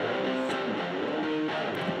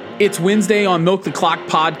It's Wednesday on Milk the Clock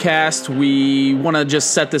podcast. We want to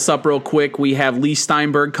just set this up real quick. We have Leigh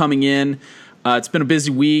Steinberg coming in. It's been a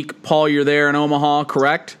busy week. Paul, you're there in Omaha,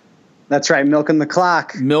 correct? That's right, milking the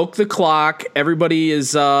clock. Milk the clock. Everybody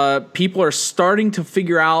is, people are starting to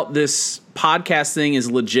figure out this podcast thing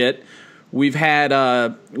is legit. We've had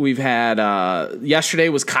yesterday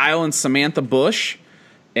was Kyle and Samantha Bush,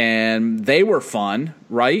 and they were fun,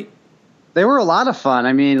 right? They were a lot of fun.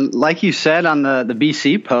 I mean, like you said on the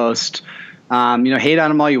BC post, hate on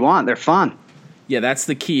them all you want. They're fun. Yeah, that's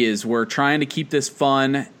the key is we're trying to keep this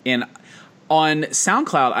fun. And on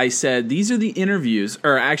SoundCloud, I said, these are the interviews,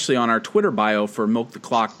 or actually on our Twitter bio for Milk the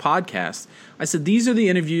Clock podcast, I said, these are the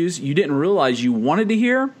interviews you didn't realize you wanted to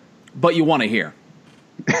hear, but you want to hear.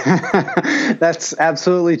 That's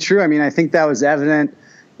absolutely true. I mean, I think that was evident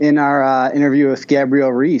in our interview with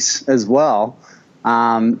Gabrielle Reese as well.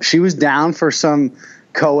 She was down for some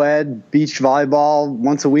co-ed beach volleyball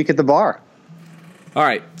once a week at the bar. All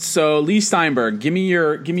right, so Leigh Steinberg, give me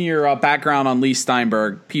your background on Leigh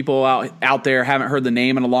Steinberg. People out there haven't heard the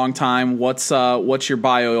name in a long time. What's your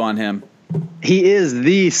bio on him? He is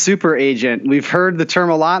the super agent. We've heard the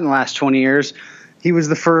term a lot in the last 20 years. He was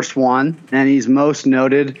the first one, and he's most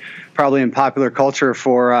noted probably in popular culture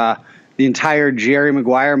for the entire Jerry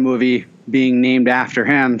Maguire movie being named after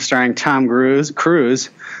him, starring Tom Cruise.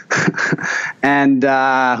 And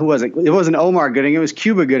who was it? It wasn't Omar Gooding. It was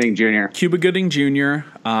Cuba Gooding Jr. Cuba Gooding Jr.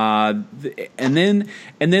 And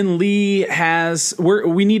then Leigh has.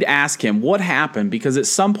 We need to ask him what happened, because at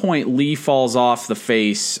some point Leigh falls off the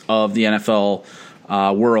face of the NFL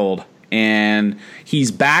world, and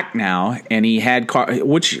he's back now. And he had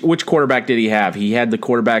which quarterback did he have? He had the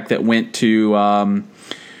quarterback that went to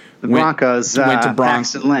the Broncos. Went to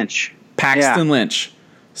Paxton Lynch. Lynch.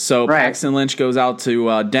 So right. Paxton Lynch goes out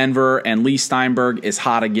to Denver, and Leigh Steinberg is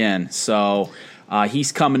hot again. So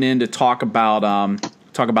he's coming in to talk about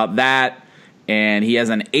that, and he has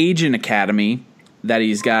an agent academy that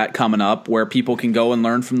he's got coming up where people can go and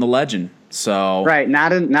learn from the legend. So right,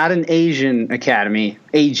 not an Asian academy,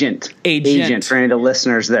 agent for any of the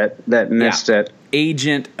listeners that missed it.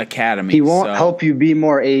 Agent academy. He won't help you be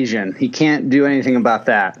more Asian. He can't do anything about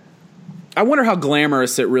that. I wonder how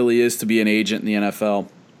glamorous it really is to be an agent in the NFL.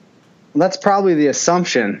 That's probably the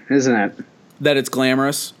assumption, isn't it? That it's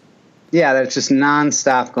glamorous? Yeah, that it's just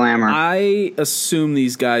nonstop glamour. I assume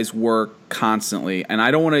these guys work constantly, and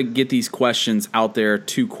I don't want to get these questions out there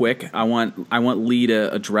too quick. I want Leigh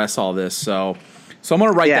to address all this. So I'm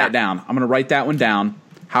going to write that down. I'm going to write that one down.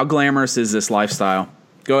 How glamorous is this lifestyle?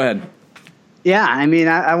 Go ahead. Yeah, I mean,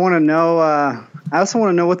 I want to know. I also want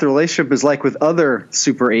to know what the relationship is like with other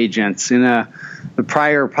super agents. In the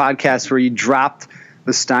prior podcast where you dropped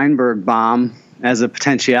the Steinberg bomb as a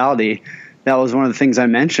potentiality, that was one of the things I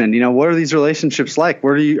mentioned. What are these relationships like?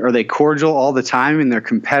 Are they cordial all the time and they're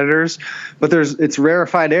competitors? But it's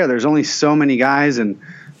rarefied air. There's only so many guys, and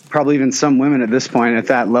probably even some women at this point at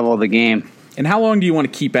that level of the game. And how long do you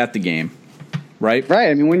want to keep at the game? Right.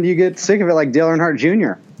 I mean, when do you get sick of it, like Dale Earnhardt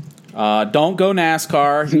Jr.? Don't go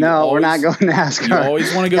NASCAR. We're not going NASCAR. You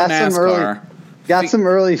always want to go NASCAR. Got some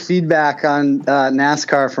early feedback on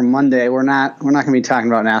NASCAR from Monday. We're not going to be talking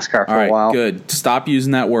about NASCAR for a while. All right, good. Stop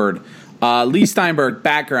using that word. Leigh Steinberg,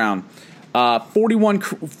 background.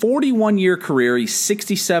 41-year career. He's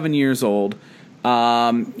 67 years old.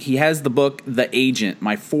 He has the book The Agent,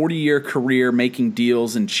 My 40-Year Career Making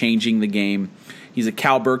Deals and Changing the Game. He's a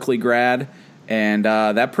Cal Berkeley grad. And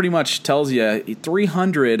that pretty much tells you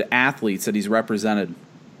 300 athletes that he's represented.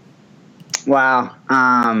 Wow.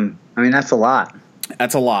 I mean, that's a lot.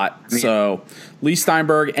 That's a lot. So, Leigh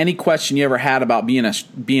Steinberg, any question you ever had about being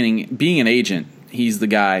an agent, he's the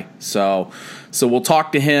guy. So we'll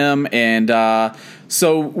talk to him. And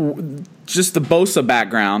so just the Bosa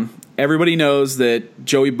background. Everybody knows that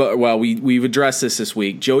we've addressed this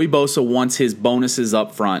week. Joey Bosa wants his bonuses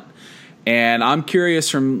up front. And I'm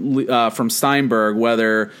curious from Steinberg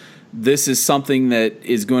whether this is something that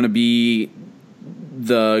is going to be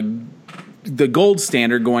the gold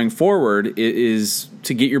standard going forward, is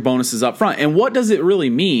to get your bonuses up front. And what does it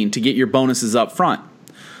really mean to get your bonuses up front?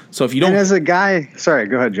 So if you don't, and as a guy, sorry,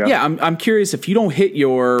 go ahead, Joe. Yeah, I'm curious, if you don't hit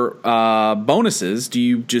your bonuses, do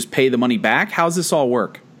you just pay the money back? How does this all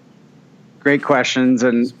work? Great questions,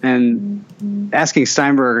 and asking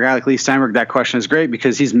Steinberg, a guy like Leigh Steinberg, that question is great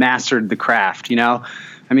because he's mastered the craft.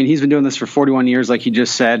 I mean, he's been doing this for 41 years, like you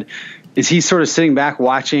just said. Is he sort of sitting back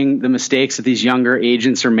watching the mistakes that these younger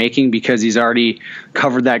agents are making because he's already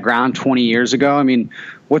covered that ground 20 years ago? I mean,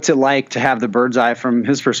 what's it like to have the bird's eye from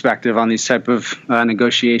his perspective on these type of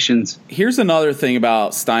negotiations? Here's another thing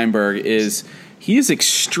about Steinberg is he is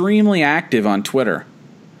extremely active on Twitter.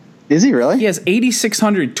 Is he really? He has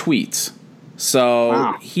 8,600 tweets. So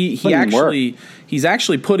wow. he's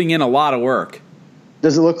actually putting in a lot of work.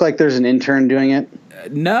 Does it look like there's an intern doing it?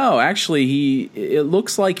 No, actually, it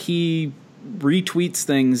looks like he retweets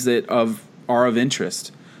things that are of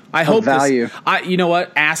interest. I hope value. You know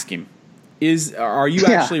what? Ask him. Are you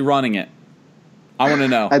actually running it? I want to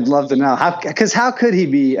know. I'd love to know. Because how could he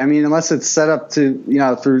be? I mean, unless it's set up to,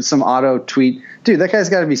 through some auto tweet. Dude, that guy's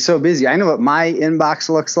got to be so busy. I know what my inbox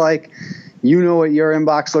looks like. You know what your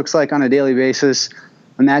inbox looks like on a daily basis.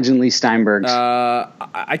 Imagine Leigh Steinberg's.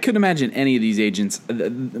 I couldn't imagine any of these agents.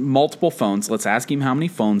 Multiple phones. Let's ask him how many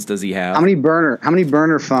phones does he have. How many burner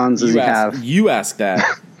phones does he have? You ask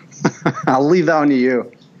that. I'll leave that one to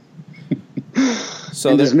you.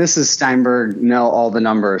 So does Mrs. Steinberg know all the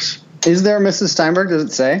numbers? Is there a Mrs. Steinberg? Does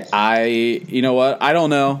it say? You know what? I don't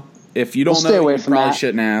know. If you don't know, you probably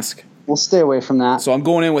shouldn't ask. We'll stay away from that. So I'm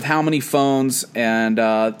going in with how many phones, and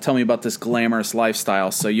tell me about this glamorous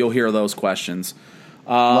lifestyle. So you'll hear those questions.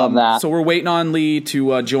 Love that. So we're waiting on Leigh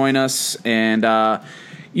to join us, and I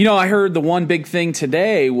heard the one big thing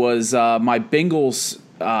today was my Bengals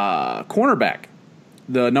cornerback,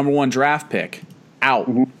 the number 1 draft pick, out,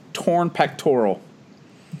 torn pectoral.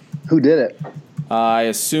 Who did it? I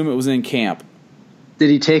assume it was in camp. Did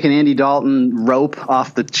he take an Andy Dalton rope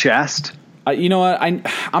off the chest? You know what?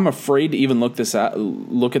 I'm afraid to even look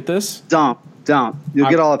at this. Don't. You'll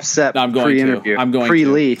get all upset. I'm going pre-interview. I'm going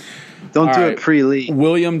pre-Leigh. Don't all do right. it pre-Leigh.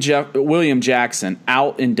 William Jackson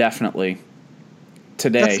out indefinitely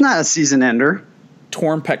today. That's not a season ender.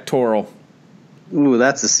 Torn pectoral. Ooh,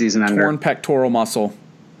 that's a season ender. Torn pectoral muscle.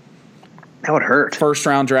 That would hurt. First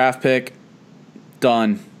round draft pick.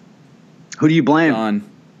 Done. Who do you blame? Done.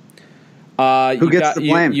 Who gets the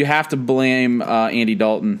blame? You have to blame Andy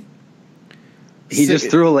Dalton. He just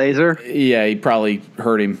threw a laser? Yeah, he probably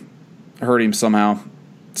hurt him somehow.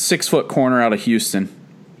 6-foot corner out of Houston.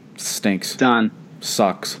 Stinks. Done.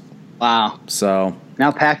 Sucks. Wow. So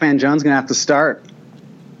now Pac-Man Jones going to have to start.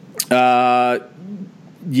 Yeah.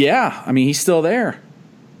 I mean, he's still there.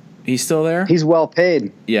 He's well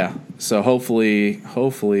paid. Yeah. So hopefully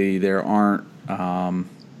there aren't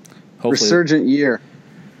resurgent year.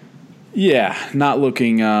 Yeah, not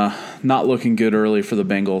looking good early for the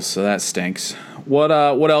Bengals, so that stinks. What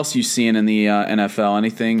else you seeing in the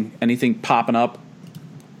NFL? Anything popping up?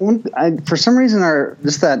 For some reason,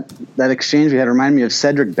 that exchange we had reminded me of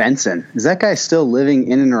Cedric Benson. Is that guy still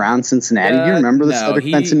living in and around Cincinnati? Do you remember the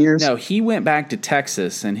Cedric Benson years? No, he went back to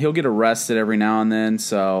Texas, and he'll get arrested every now and then.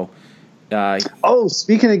 So,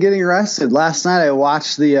 speaking of getting arrested, last night I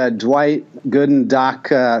watched the Dwight Gooden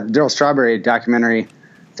Darryl Strawberry documentary,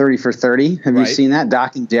 30 for 30. Have you seen that?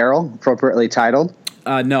 Doc and Darryl, appropriately titled.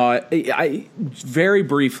 No, I very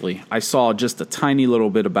briefly I saw just a tiny little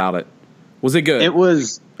bit about it. Was it good? It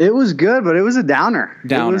was good, but it was a downer.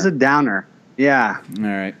 It was a downer. Yeah. All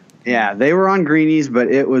right. Yeah, they were on greenies, but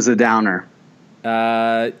it was a downer.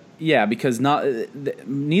 Yeah, because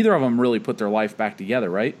neither of them really put their life back together,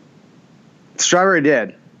 right? Strawberry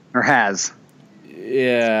did, or has.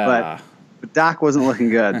 Yeah. But Doc wasn't looking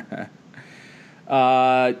good.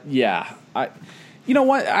 Yeah. You know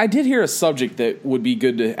what? I did hear a subject that would be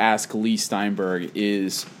good to ask Leigh Steinberg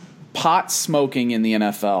is pot smoking in the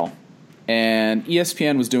NFL. And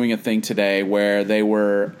ESPN was doing a thing today where they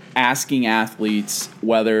were asking athletes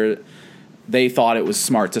whether they thought it was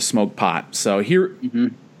smart to smoke pot. So here,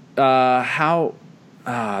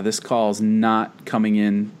 this call is not coming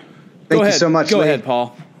in. Thank you so much. Go ahead,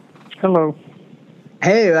 Paul. Hello.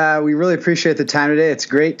 Hey, we really appreciate the time today. It's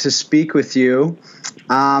great to speak with you.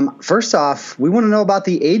 First off, we want to know about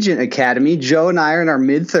the Agent Academy. Joe and I are in our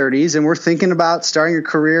mid-30s, and we're thinking about starting a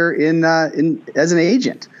career in as an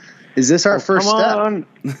agent. Is this our first step?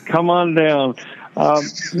 Come on down.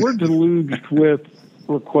 We're deluged with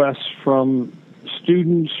requests from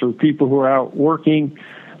students or people who are out working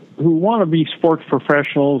who want to be sports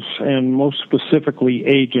professionals and most specifically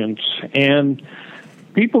agents. And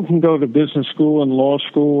people can go to business school and law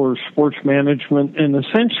school or sports management, and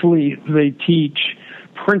essentially they teach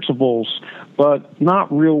principles, but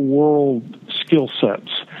not real-world skill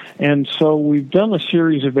sets. And so we've done a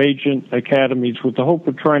series of agent academies with the hope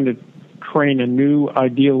of trying to train a new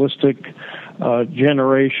idealistic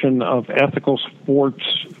generation of ethical sports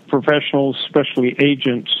professionals, especially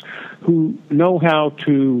agents, who know how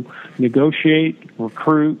to negotiate,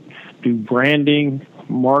 recruit, do branding,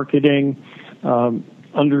 marketing,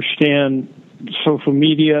 understand social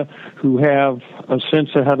media, who have a sense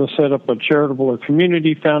of how to set up a charitable or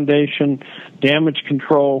community foundation, damage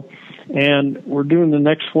control. And we're doing the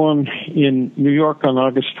next one in New York on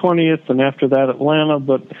August 20th, and after that Atlanta.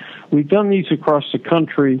 But we've done these across the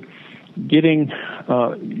country, getting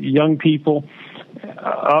young people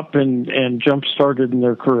up and jump-started in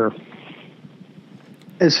their career.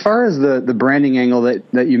 As far as the branding angle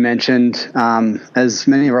that you mentioned, as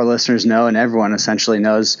many of our listeners know, and everyone essentially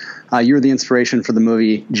knows, you were the inspiration for the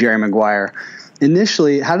movie Jerry Maguire.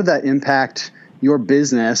 Initially, how did that impact your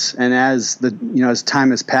business? And as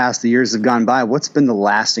time has passed, the years have gone by, what's been the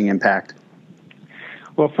lasting impact?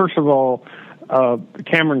 Well, first of all,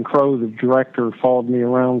 Cameron Crowe, the director, followed me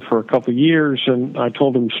around for a couple of years, and I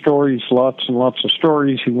told him stories, lots and lots of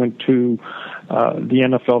stories. He went to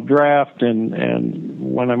the NFL draft,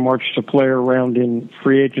 and when I marched a player around in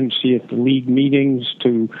free agency at the league meetings,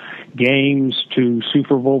 to games, to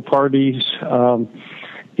Super Bowl parties,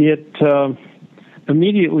 it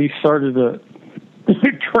immediately started a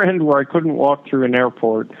trend where I couldn't walk through an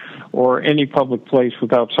airport or any public place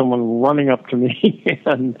without someone running up to me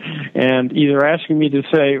and either asking me to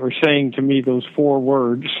say or saying to me those 4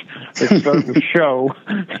 words that start the show.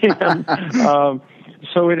 And,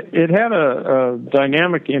 so it had a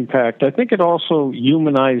dynamic impact. I think it also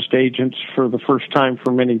humanized agents for the first time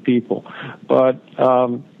for many people. But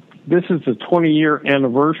this is the 20-year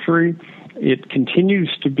anniversary. It continues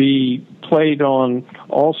to be played on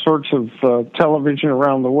all sorts of television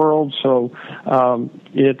around the world, so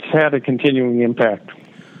it's had a continuing impact.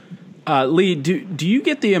 Leigh, do you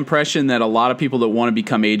get the impression that a lot of people that want to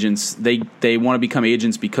become agents, they want to become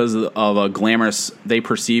agents because of a glamorous, they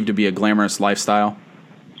perceive to be a glamorous lifestyle?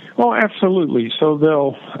 Oh, absolutely. So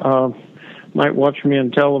they'll might watch me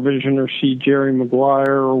on television or see Jerry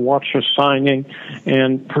Maguire or watch a signing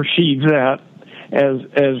and perceive that,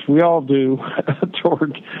 as we all do,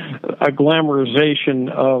 toward a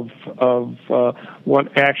glamorization of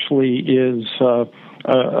what actually is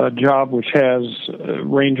a job which has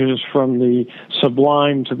ranges from the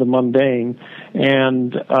sublime to the mundane.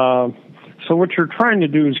 And so what you're trying to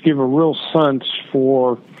do is give a real sense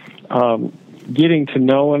for getting to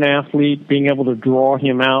know an athlete, being able to draw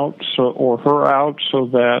him out or her out so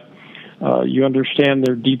that you understand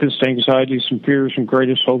their deepest anxieties and fears and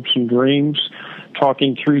greatest hopes and dreams,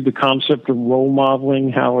 talking through the concept of role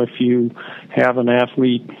modeling, how if you have an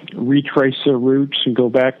athlete retrace their roots and go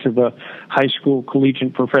back to the high school,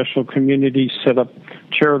 collegiate, professional community, set up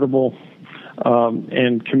charitable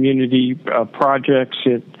and community projects,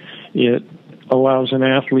 it allows an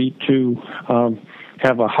athlete to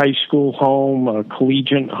have a high school home, a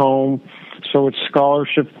collegiate home. So it's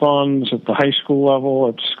scholarship funds at the high school level.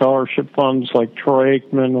 It's scholarship funds like Troy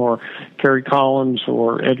Aikman or Kerry Collins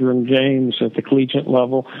or Edgerrin James at the collegiate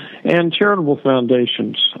level, and charitable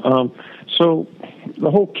foundations. So the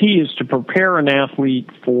whole key is to prepare an athlete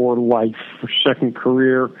for life, for second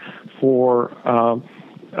career, for a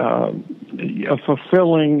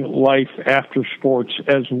fulfilling life after sports,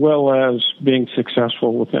 as well as being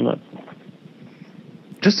successful within it.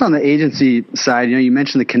 Just on the agency side, you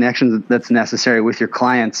mentioned the connections that's necessary with your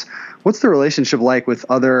clients. What's the relationship like with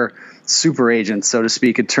other super agents, so to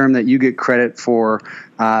speak, a term that you get credit for,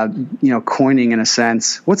 coining in a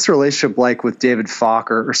sense? What's the relationship like with David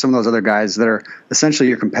Falk or some of those other guys that are essentially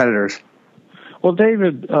your competitors? Well,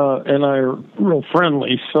 David and I are real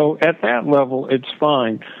friendly, so at that level, it's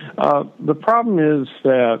fine. The problem is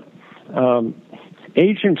that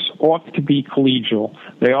agents ought to be collegial.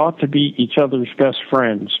 They ought to be each other's best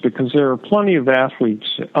friends because there are plenty of athletes.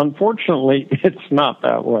 Unfortunately, it's not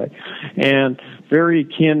that way. And very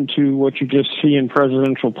akin to what you just see in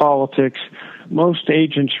presidential politics, most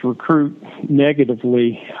agents recruit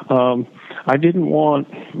negatively. I didn't want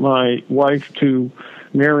my wife to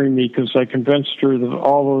marry me because I convinced her that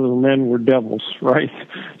all of the men were devils, right?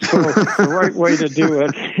 So the right way to do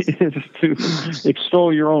it is to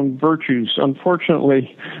extol your own virtues.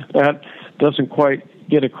 Unfortunately, that doesn't quite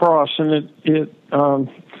get across, and it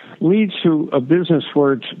leads to a business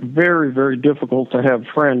where it's very, very difficult to have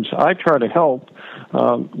friends. I try to help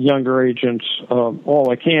younger agents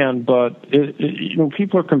all I can, but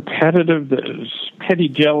people are competitive. There's petty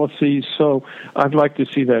jealousies, so I'd like to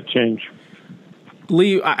see that change.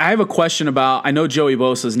 Leigh, I have a question about, I know Joey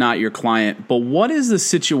Bosa is not your client, but what is the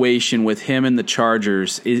situation with him and the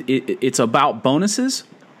Chargers? It's about bonuses?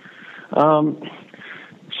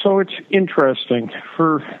 So it's interesting.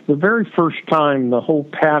 For the very first time, the whole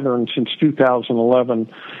pattern since 2011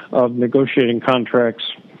 of negotiating contracts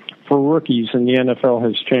for rookies in the NFL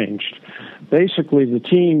has changed. Basically, the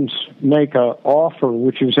teams make an offer,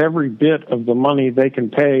 which is every bit of the money they can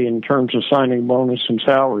pay in terms of signing bonus and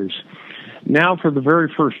salaries. Now, for the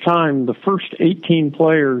very first time, the first 18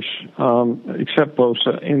 players, except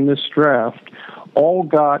Bosa, in this draft, all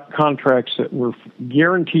got contracts that were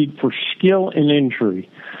guaranteed for skill and injury.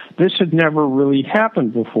 This had never really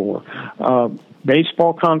happened before.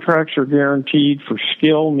 Baseball contracts are guaranteed for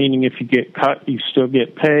skill, meaning if you get cut, you still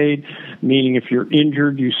get paid, meaning if you're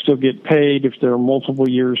injured, you still get paid if there are multiple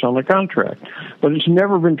years on the contract. But it's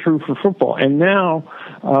never been true for football. And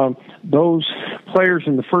now those players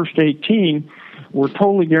in the first 18 were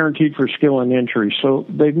totally guaranteed for skill and injury. So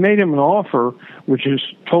they've made him an offer which is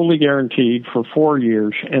totally guaranteed for 4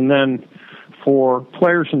 years, and then for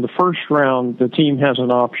players in the first round, the team has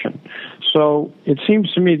an option. So it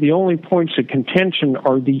seems to me the only points of contention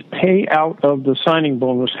are the payout of the signing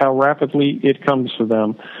bonus, how rapidly it comes to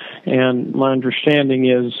them. And my understanding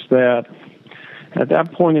is that at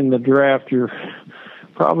that point in the draft, you're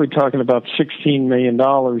probably talking about $16 million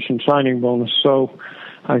in signing bonus. So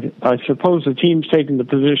I suppose the team's taking the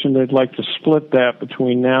position they'd like to split that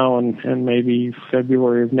between now and maybe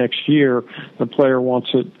February of next year. The player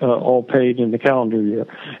wants it all paid in the calendar year.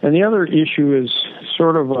 And the other issue is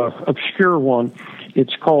sort of an obscure one.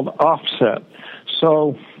 It's called offset.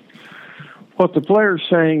 So what the player's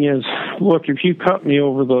saying is, look, if you cut me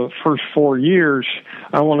over the first 4 years,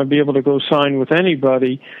 I want to be able to go sign with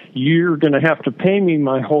anybody. You're going to have to pay me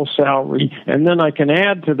my whole salary, and then I can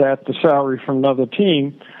add to that the salary from another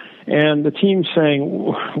team. And the team's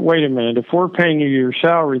saying, wait a minute, if we're paying you your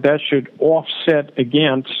salary, that should offset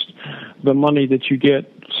against the money that you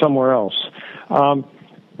get somewhere else.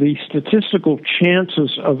 The statistical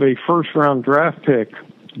chances of a first-round draft pick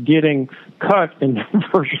getting cut in the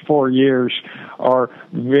first 4 years are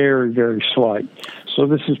very, very slight. So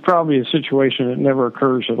this is probably a situation that never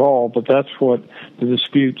occurs at all, but that's what the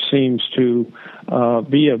dispute seems to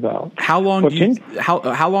be about. How long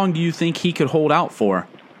do you think he could hold out for?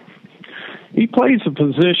 He plays a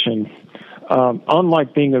position,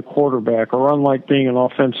 unlike being a quarterback or unlike being an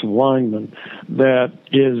offensive lineman, that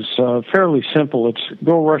is fairly simple. It's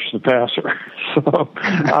go rush the passer. So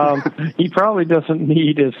he probably doesn't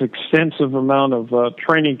need as extensive amount of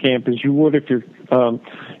training camp as you would if you're,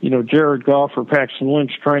 Jared Goff or Paxton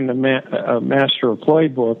Lynch trying to master a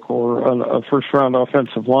playbook or a first-round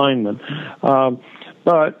offensive lineman.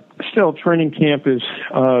 But still, training camp is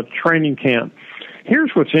training camp.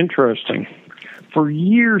 Here's what's interesting. For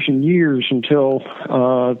years and years until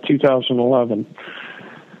 2011,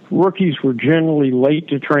 rookies were generally late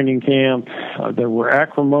to training camp. There were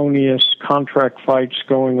acrimonious contract fights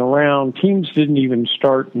going around. Teams didn't even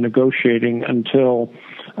start negotiating until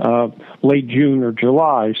late June or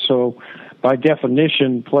July. So by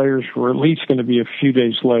definition, players were at least going to be a few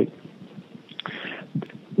days late.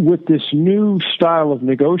 With this new style of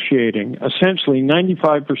negotiating, essentially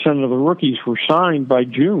 95% of the rookies were signed by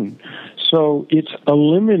June. So it's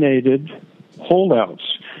eliminated holdouts.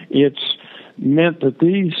 It's meant that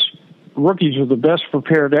these rookies are the best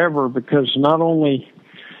prepared ever because not only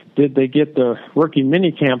did they get the rookie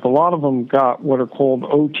minicamp, a lot of them got what are called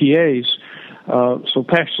OTAs. So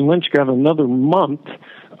Paxton Lynch got another month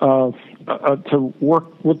to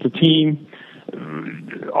work with the team,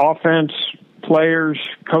 offense, players,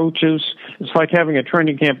 coaches. It's like having a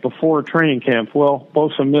training camp before a training camp. Well,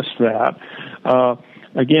 Bosa missed that.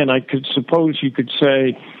 Again, I could suppose you could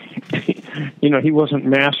say, he wasn't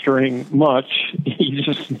mastering much. He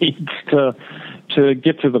just needs to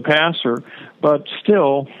get to the passer. But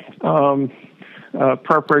still,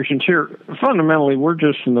 preparations here. Fundamentally, we're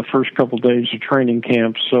just in the first couple of days of training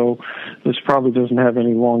camp, so this probably doesn't have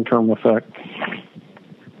any long-term effect.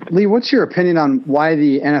 Leigh, what's your opinion on why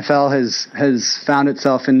the NFL has found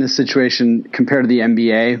itself in this situation compared to the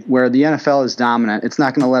NBA, where the NFL is dominant? It's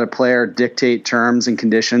not going to let a player dictate terms and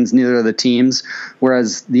conditions, neither are the teams,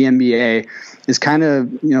 whereas the NBA is kind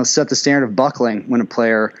of, set the standard of buckling when a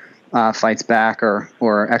player fights back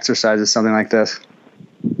or exercises something like this.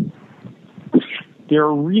 There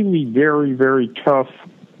are really very, very tough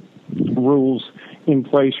rules in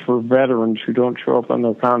place for veterans who don't show up on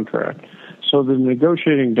their contract. So the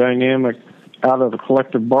negotiating dynamic out of the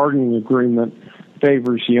collective bargaining agreement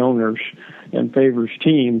favors the owners and favors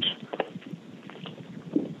teams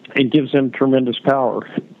and gives them tremendous power.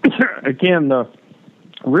 Again, the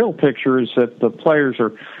real picture is that the players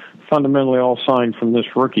are fundamentally all signed from this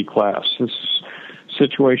rookie class. This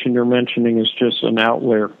situation you're mentioning is just an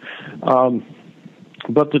outlier.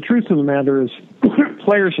 But the truth of the matter is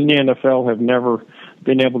players in the NFL have never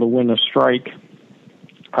been able to win a strike.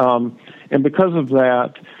 And because of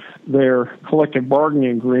that, their collective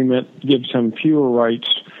bargaining agreement gives them fewer rights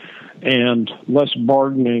and less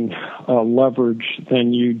bargaining leverage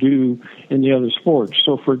than you do in the other sports.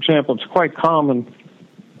 So, for example, it's quite common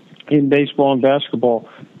in baseball and basketball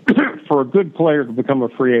for a good player to become a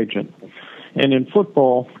free agent. And in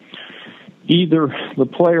football, either the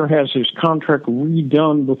player has his contract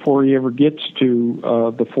redone before he ever gets to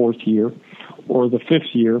the fourth year or the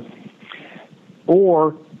fifth year,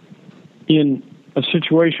 or in a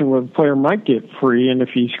situation where the player might get free, and if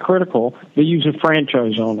he's critical, they use a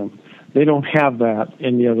franchise on him. They don't have that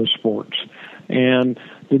in the other sports. And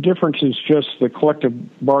the difference is just the collective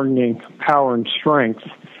bargaining power and strength.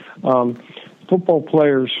 Football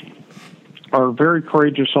players are very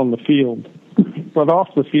courageous on the field, but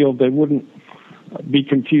off the field they wouldn't be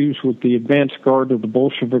confused with the advance guard of the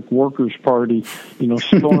Bolshevik Workers' Party,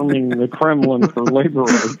 storming the Kremlin for labor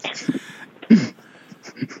rights.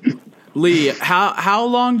 Leigh, how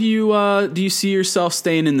long do you see yourself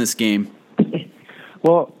staying in this game?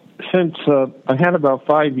 Well, since I had about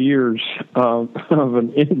 5 years of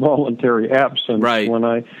an involuntary absence right. when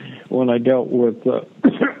I dealt with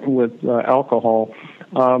alcohol,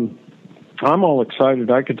 I'm all excited.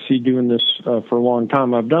 I could see doing this for a long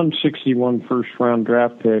time. I've done 61 first-round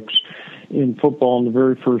draft picks in football, and the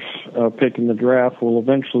very first pick in the draft will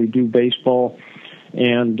eventually do baseball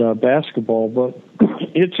and basketball. But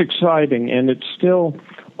it's exciting, and it still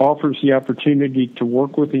offers the opportunity to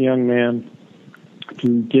work with a young man,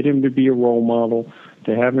 to get him to be a role model,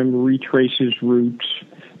 to have him retrace his roots,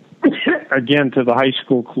 again, to the high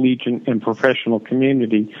school, collegiate, and professional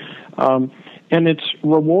community. And it's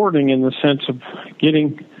rewarding in the sense of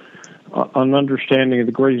getting an understanding of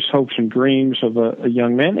the greatest hopes and dreams of a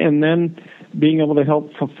young man, and then being able to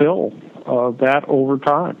help fulfill that over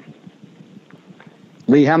time.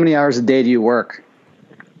 Leigh, how many hours a day do you work?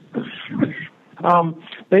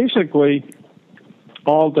 Basically,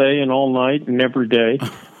 all day and all night and every day.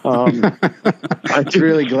 It's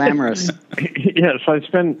really glamorous. Yes, I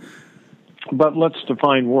spend, but let's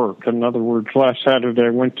define work. In other words, last Saturday I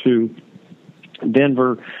went to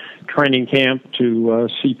Denver training camp to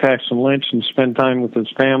see Paxton Lynch and spend time with his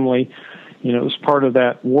family. It was part of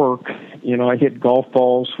that work. I hit golf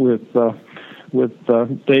balls with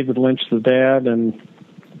David Lynch, the dad, and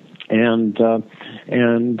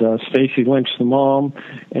Stacy Lynch, the mom,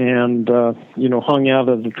 and hung out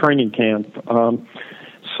at the training camp.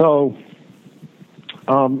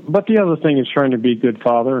 But the other thing is trying to be a good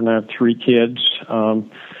father, and I have 3 kids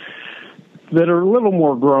that are a little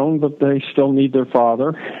more grown, but they still need their father.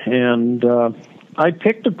 And I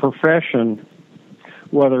picked a profession,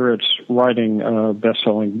 whether it's writing a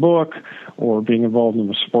best-selling book or being involved in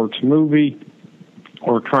a sports movie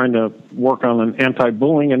or trying to work on an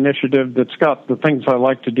anti-bullying initiative that's got the things I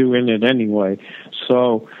like to do in it anyway.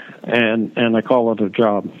 So, and I call it a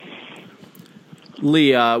job.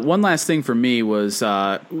 Leigh, one last thing for me was,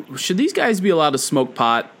 should these guys be allowed to smoke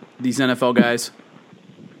pot, these NFL guys?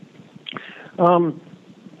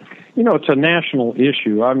 It's a national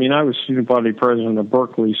issue. I mean, I was student body president of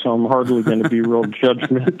Berkeley, so I'm hardly going to be real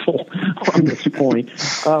judgmental on this point.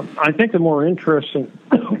 I think the more interesting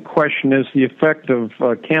question is the effect of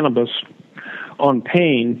cannabis on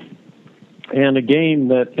pain, and a game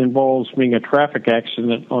that involves being a traffic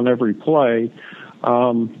accident on every play.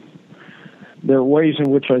 There are ways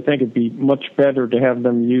in which I think it'd be much better to have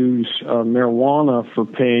them use marijuana for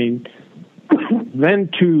pain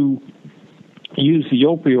than to use the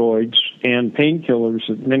opioids and painkillers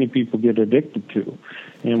that many people get addicted to.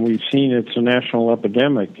 And we've seen it's a national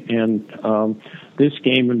epidemic. And this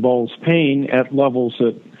game involves pain at levels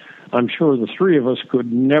that I'm sure the 3 of us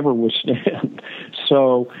could never withstand.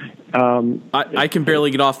 So I can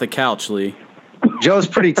barely get off the couch, Leigh. Joe's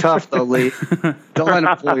pretty tough, though, Leigh. Don't let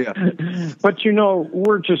him fool you. But,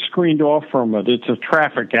 we're just screened off from it. It's a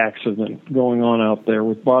traffic accident going on out there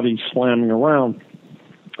with bodies slamming around.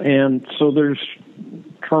 And so there's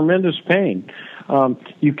tremendous pain.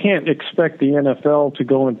 You can't expect the NFL to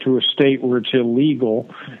go into a state where it's illegal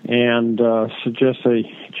and suggest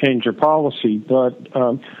they change their policy. But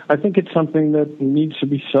I think it's something that needs to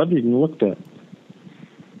be studied and looked at.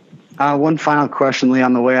 One final question, Leigh,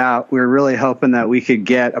 on the way out. We were really hoping that we could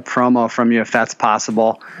get a promo from you, if that's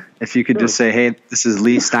possible. If you could just say, "Hey, this is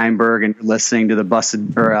Leigh Steinberg, and you're listening to the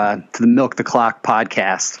to the Milk the Clock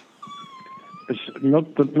podcast."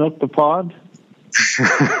 Milk the pod?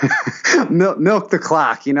 milk the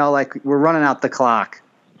clock. Like we're running out the clock.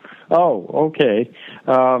 Oh, okay.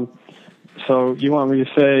 So you want me to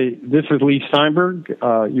say, "This is Leigh Steinberg.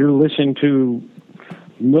 You're listening to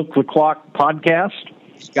Milk the Clock podcast"?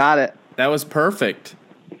 Got it. That was perfect.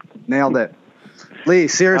 Nailed it. Leigh,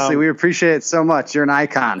 seriously, we appreciate it so much. You're an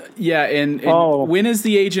icon. Yeah, and when is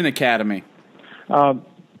the Agent Academy? So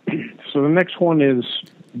the next one is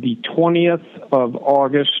the 20th of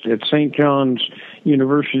August at St. John's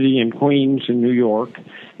university in Queens in New York.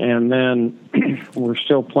 And then we're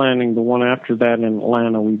still planning the one after that in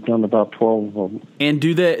Atlanta. We've done about 12 of them. And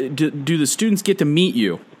do the students get to meet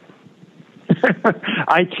you?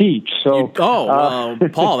 I teach, so.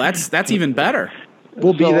 Paul, that's even better.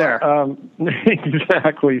 We'll be there.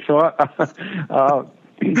 Exactly. So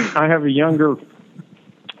I have a younger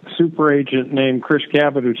super agent named Chris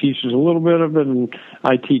Cabot who teaches a little bit of it, and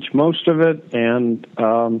I teach most of it. And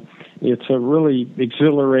it's a really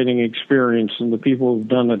exhilarating experience, and the people who've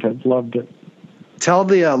done it have loved it. Tell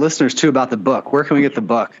the listeners, too, about the book. Where can we get the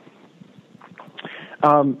book?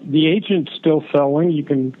 The agent's still selling. You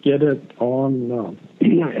can get it on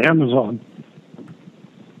Amazon.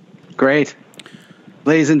 Great.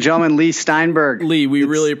 Ladies and gentlemen, Leigh Steinberg. Leigh, we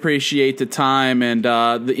really appreciate the time, and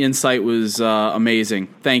the insight was amazing.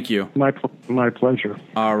 Thank you. My pleasure.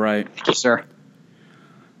 All right. Thank you, sir.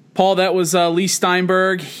 Paul, that was Leigh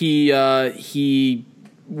Steinberg. He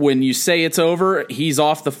when you say it's over, he's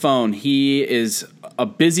off the phone. He is a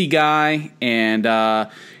busy guy, and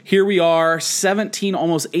here we are, 17,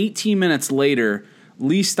 almost 18 minutes later.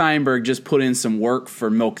 Leigh Steinberg just put in some work for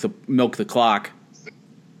Milk the Clock.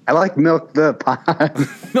 I like Milk the Pod.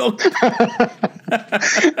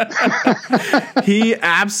 He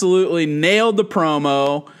absolutely nailed the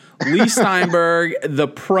promo. Leigh Steinberg, the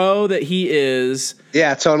pro that he is.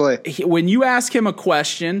 Yeah, totally. When you ask him a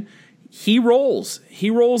question, he rolls. He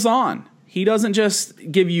rolls on. He doesn't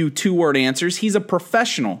just give you 2-word answers. He's a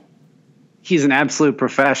professional. He's an absolute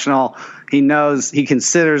professional. He knows, he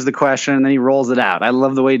considers the question, and then he rolls it out. I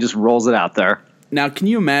love the way he just rolls it out there. Now, can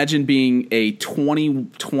you imagine being a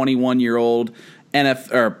 21-year-old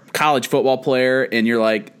NFL or college football player, and you're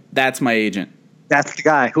like, that's my agent? That's the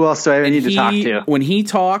guy. Who else do I need to talk to? When he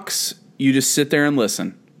talks, you just sit there and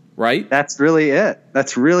listen, right? That's really it.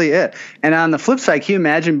 And on the flip side, can you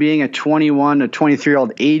imagine being a 21 to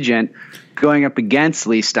 23-year-old agent going up against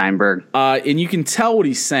Leigh Steinberg? And you can tell what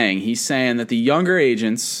he's saying. He's saying that the younger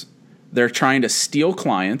agents, they're trying to steal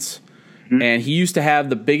clients. Mm-hmm. And he used to have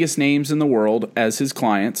the biggest names in the world as his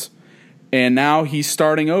clients, and now he's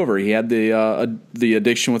starting over. He had the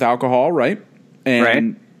addiction with alcohol, right?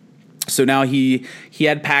 And so now he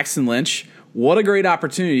had Paxton Lynch. What a great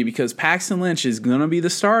opportunity, because Paxton Lynch is going to be the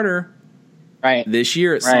starter this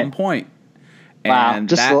year at some point. Wow, And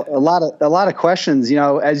just a lot of questions. You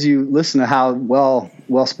know, as you listen to how well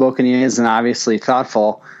spoken he is, and obviously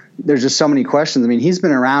thoughtful. There's just so many questions. I mean, he's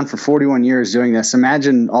been around for 41 years doing this.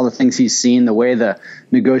 Imagine all the things he's seen, the way the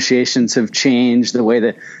negotiations have changed, the way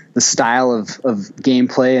that the style of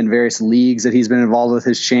gameplay in various leagues that he's been involved with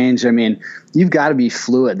has changed. I mean, you've got to be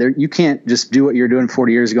fluid. You can't just do what you're doing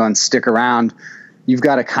 40 years ago and stick around. You've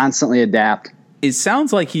got to constantly adapt. It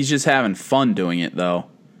sounds like he's just having fun doing it, though.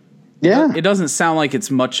 Yeah. It doesn't sound like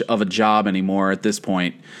it's much of a job anymore at this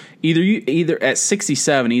point. Either at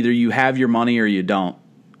 67, either you have your money or you don't.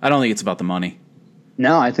 I don't think it's about the money.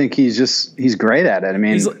 No, I think he's great at it. I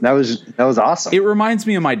mean, that was awesome. It reminds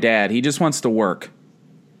me of my dad. He just wants to work.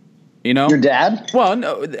 You know? Your dad? Well,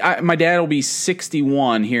 no, my dad will be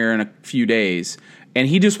 61 here in a few days, and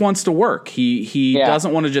he just wants to work. He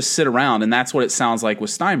doesn't want to just sit around, and that's what it sounds like with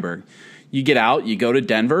Steinberg. You get out, you go to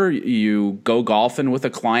Denver, you go golfing with a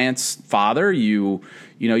client's father, you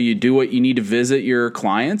do what you need to visit your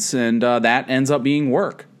clients, and that ends up being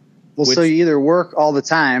work. Well, so you either work all the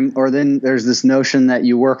time, or then there's this notion that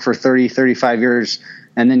you work for 30, 35 years,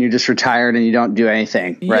 and then you're just retired and you don't do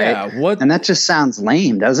anything, right? Yeah, and that just sounds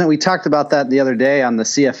lame, doesn't it? We talked about that the other day on the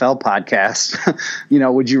CFL podcast.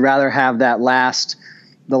 Would you rather have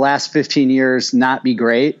the last 15 years not be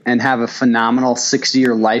great and have a phenomenal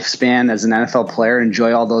 60-year lifespan as an NFL player,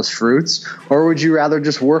 enjoy all those fruits? Or would you rather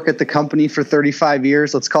just work at the company for 35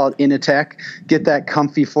 years, let's call it Initech, get that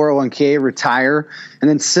comfy 401k, retire, and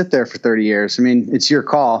then sit there for 30 years? I mean, it's your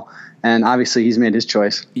call, and obviously he's made his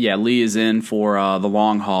choice. Yeah, Leigh is in for the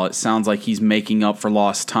long haul. It sounds like he's making up for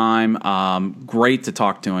lost time. Great to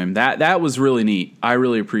talk to him. That was really neat. I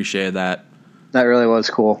really appreciated that. That really was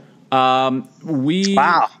cool.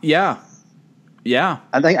 Wow. Yeah.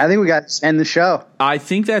 I think we got to end the show. I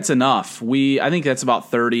think that's enough. I think that's about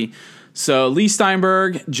 30. So Leigh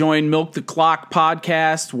Steinberg joined Milk the Clock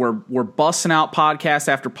podcast. We're busting out podcast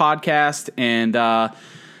after podcast, and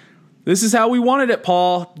this is how we wanted it,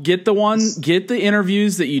 Paul. Get the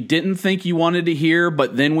interviews that you didn't think you wanted to hear,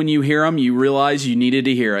 but then when you hear them, you realize you needed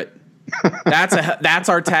to hear it. That's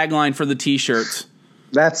our tagline for the t-shirts.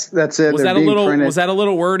 That's it. Was that a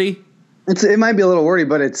little wordy? It might be a little wordy,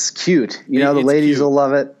 but it's cute. The ladies will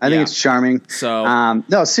love it. I think it's charming. So,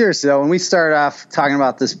 no, seriously though, when we started off talking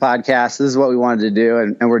about this podcast, this is what we wanted to do,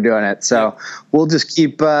 and we're doing it. So we'll just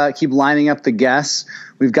keep lining up the guests.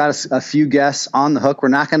 We've got a few guests on the hook. We're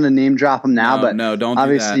not going to name drop them now, but don't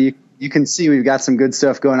obviously do that. You can see we've got some good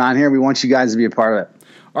stuff going on here. We want you guys to be a part of it.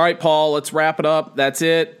 All right, Paul, let's wrap it up. That's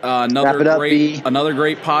it. Another great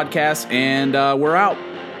podcast, and we're out.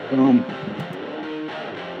 Boom.